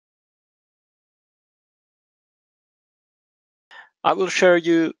I will share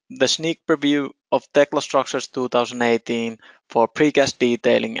you the sneak preview of Tekla Structures 2018 for precast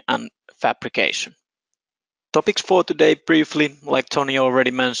detailing and fabrication. Topics for today briefly, like Tony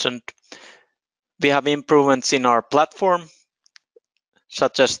already mentioned, we have improvements in our platform,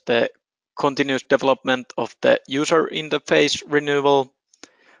 such as the continuous development of the user interface renewal.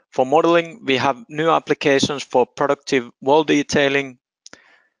 For modeling, we have new applications for productive wall detailing.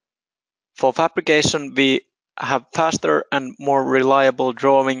 For fabrication, we have faster and more reliable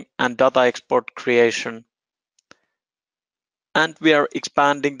drawing and data export creation. And we are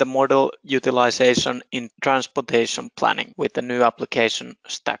expanding the model utilization in transportation planning with the new application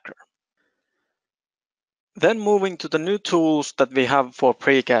Stacker. Then moving to the new tools that we have for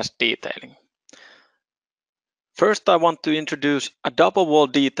precast detailing. First, I want to introduce a double wall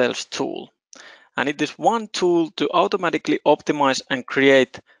details tool. And it is one tool to automatically optimize and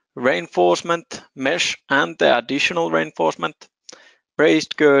create reinforcement, mesh, and the additional reinforcement,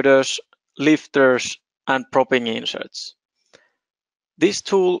 braced girders, lifters, and propping inserts. This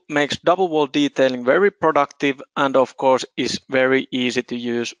tool makes double wall detailing very productive and of course is very easy to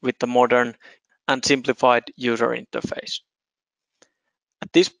use with the modern and simplified user interface.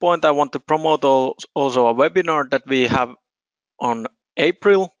 At this point, I want to promote also a webinar that we have on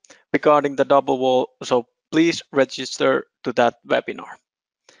April regarding the double wall, so please register to that webinar.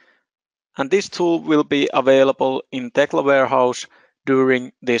 And this tool will be available in Tekla Warehouse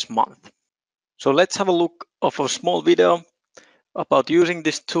during this month. So let's have a look of a small video about using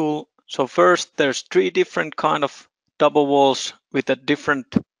this tool. So first, there's 3 different kind of double walls with a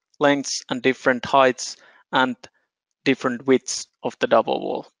different lengths and different heights and different widths of the double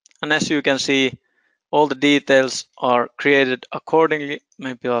wall. And as you can see, all the details are created accordingly.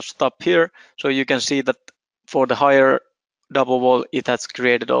 Maybe I'll stop here. So you can see that for the higher double wall, it has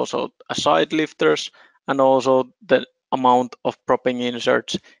created also a side lifters, and also the amount of propping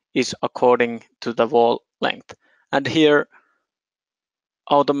inserts is according to the wall length. And here,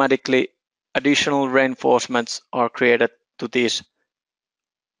 automatically additional reinforcements are created to these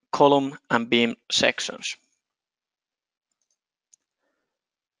column and beam sections.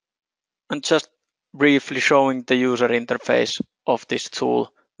 And just briefly showing the user interface of this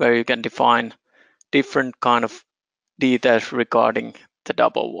tool, where you can define different kind of details regarding the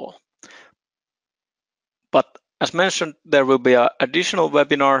double wall. But as mentioned, there will be an additional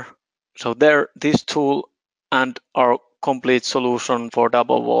webinar. So there, this tool and our complete solution for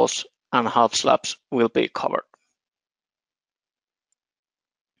double walls and half slabs will be covered.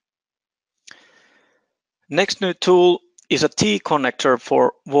 Next new tool is a T-connector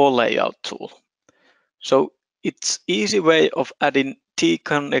for wall layout tool. So it's easy way of adding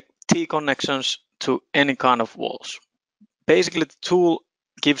T-connections to any kind of walls. Basically, the tool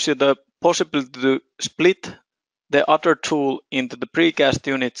gives you the possibility to split the other tool into the precast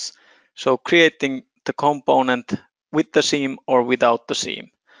units, so creating the component with the seam or without the seam.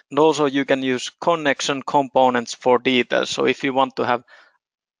 And also you can use connection components for details. So if you want to have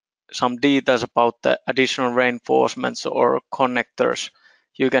some details about the additional reinforcements or connectors,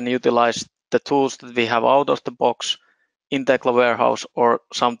 you can utilize the tools that we have out of the box in Tekla Warehouse or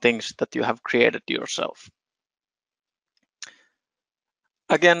some things that you have created yourself.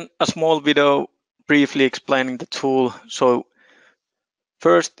 Again, a small video briefly explaining the tool. So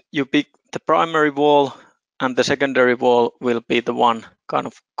first you pick the primary wall and the secondary wall will be the one kind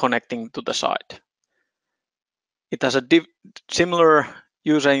of connecting to the side. It has a similar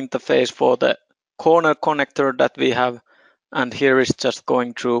user interface for the corner connector that we have, and here is just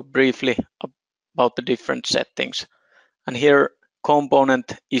going through briefly about the different settings. And here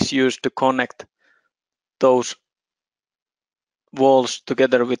component is used to connect those walls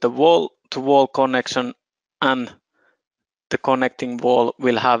together with the wall-to-wall connection, and the connecting wall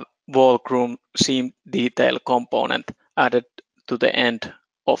will have wall groom seam detail component added to the end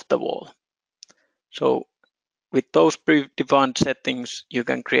of the wall. So with those predefined settings, you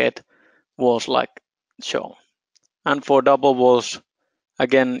can create walls like shown. And for double walls,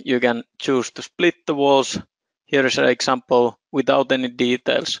 again, you can choose to split the walls. Here is an example without any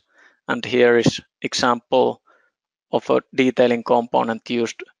details. And here is example of a detailing component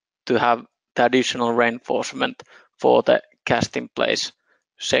used to have the additional reinforcement for the cast in place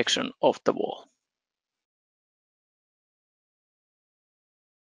section of the wall.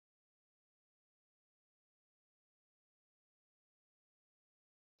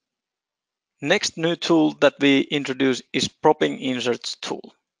 Next new tool that we introduce is propping inserts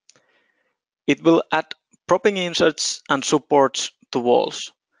tool. It will add propping inserts and supports to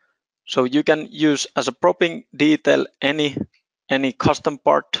walls. So you can use as a propping detail any custom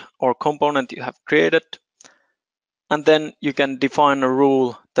part or component you have created. And then you can define a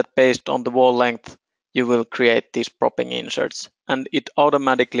rule that based on the wall length, you will create these propping inserts, and it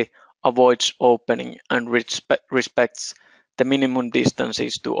automatically avoids opening and respects the minimum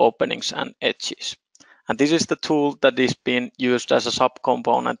distances to openings and edges. And this is the tool that is being used as a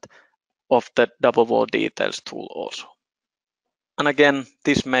subcomponent of the double wall details tool also. And again,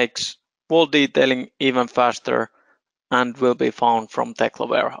 this makes wall detailing even faster and will be found from Tekla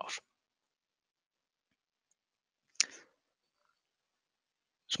Warehouse.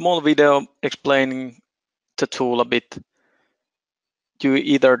 Small video explaining the tool a bit. You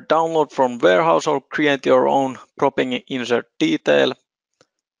either download from Warehouse or create your own propping insert detail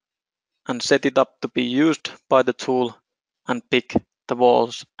and set it up to be used by the tool and pick the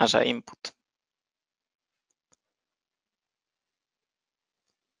walls as an input.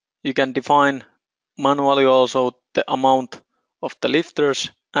 You can define manually also the amount of the lifters,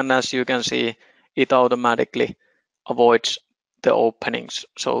 and as you can see, it automatically avoids the openings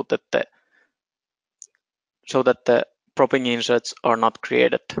so that the propping inserts are not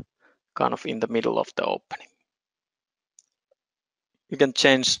created kind of in the middle of the opening. You can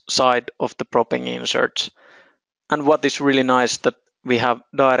change side of the propping inserts, and what is really nice that we have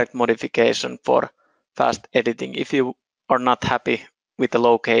direct modification for fast editing. If you are not happy with the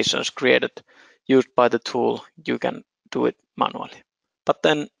locations created used by the tool, you can do it manually. But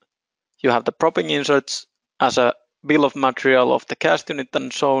then you have the propping inserts as a bill of material of the cast unit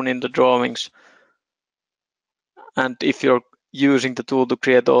and shown in the drawings. And if you're using the tool to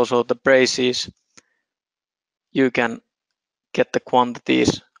create also the braces, you can get the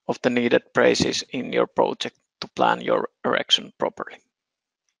quantities of the needed braces in your project to plan your erection properly.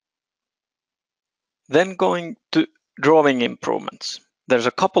 Then going to drawing improvements. There's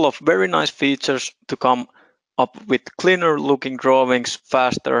a couple of very nice features to come up with cleaner looking drawings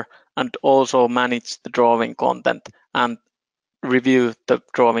faster and also manage the drawing content and review the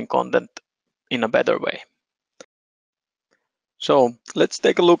drawing content in a better way. So let's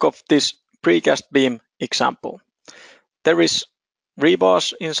take a look of this precast beam example. There is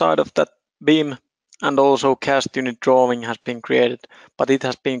rebars inside of that beam and also cast unit drawing has been created, but it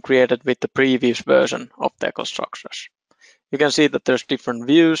has been created with the previous version of Tekla structures. You can see that there's different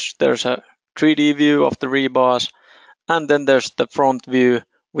views. There's a 3D view of the rebars, and then there's the front view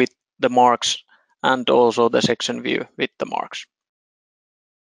with the marks and also the section view with the marks.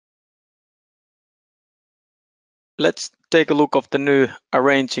 Let's take a look of the new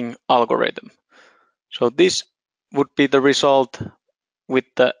arranging algorithm. So this would be the result with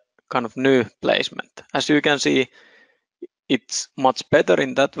the kind of new placement. As you can see, it's much better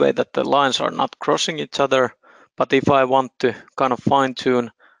in that way that the lines are not crossing each other. But if I want to kind of fine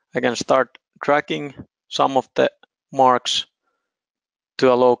tune, I can start dragging some of the marks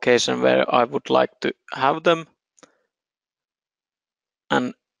to a location where I would like to have them.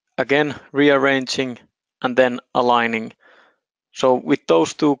 And again, rearranging and then aligning. So with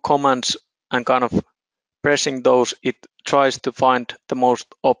those two commands and kind of pressing those, it tries to find the most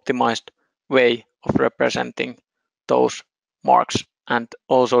optimized way of representing those marks and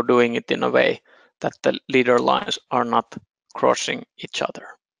also doing it in a way that the leader lines are not crossing each other.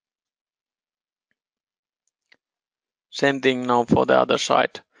 Same thing now for the other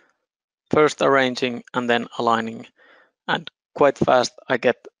side. First arranging and then aligning, and quite fast I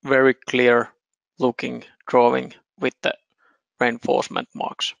get very clear looking drawing with the reinforcement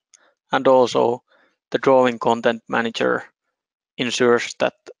marks. And also the drawing content manager ensures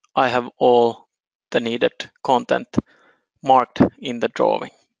that I have all the needed content marked in the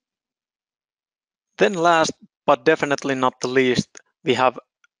drawing. Then last but definitely not the least, we have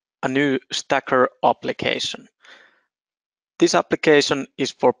a new stacker application. This application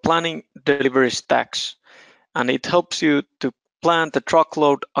is for planning delivery stacks, and it helps you to plan the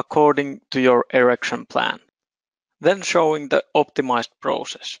truckload according to your erection plan. Then showing the optimized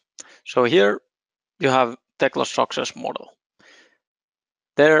process. So here you have Tekla structures model.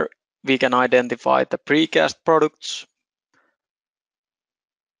 There we can identify the precast products,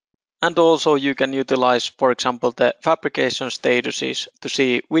 and also you can utilize, for example, the fabrication statuses to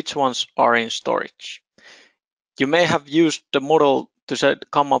see which ones are in storage. You may have used the model to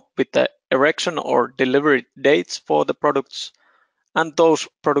come up with the erection or delivery dates for the products, and those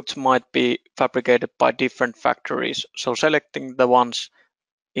products might be fabricated by different factories, so selecting the ones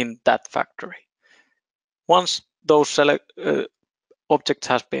in that factory. Once those objects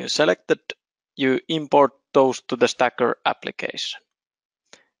has been selected, you import those to the stacker application.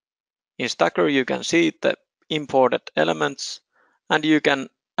 In Stacker, you can see the imported elements, and you can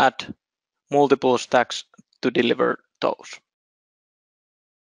add multiple stacks to deliver those.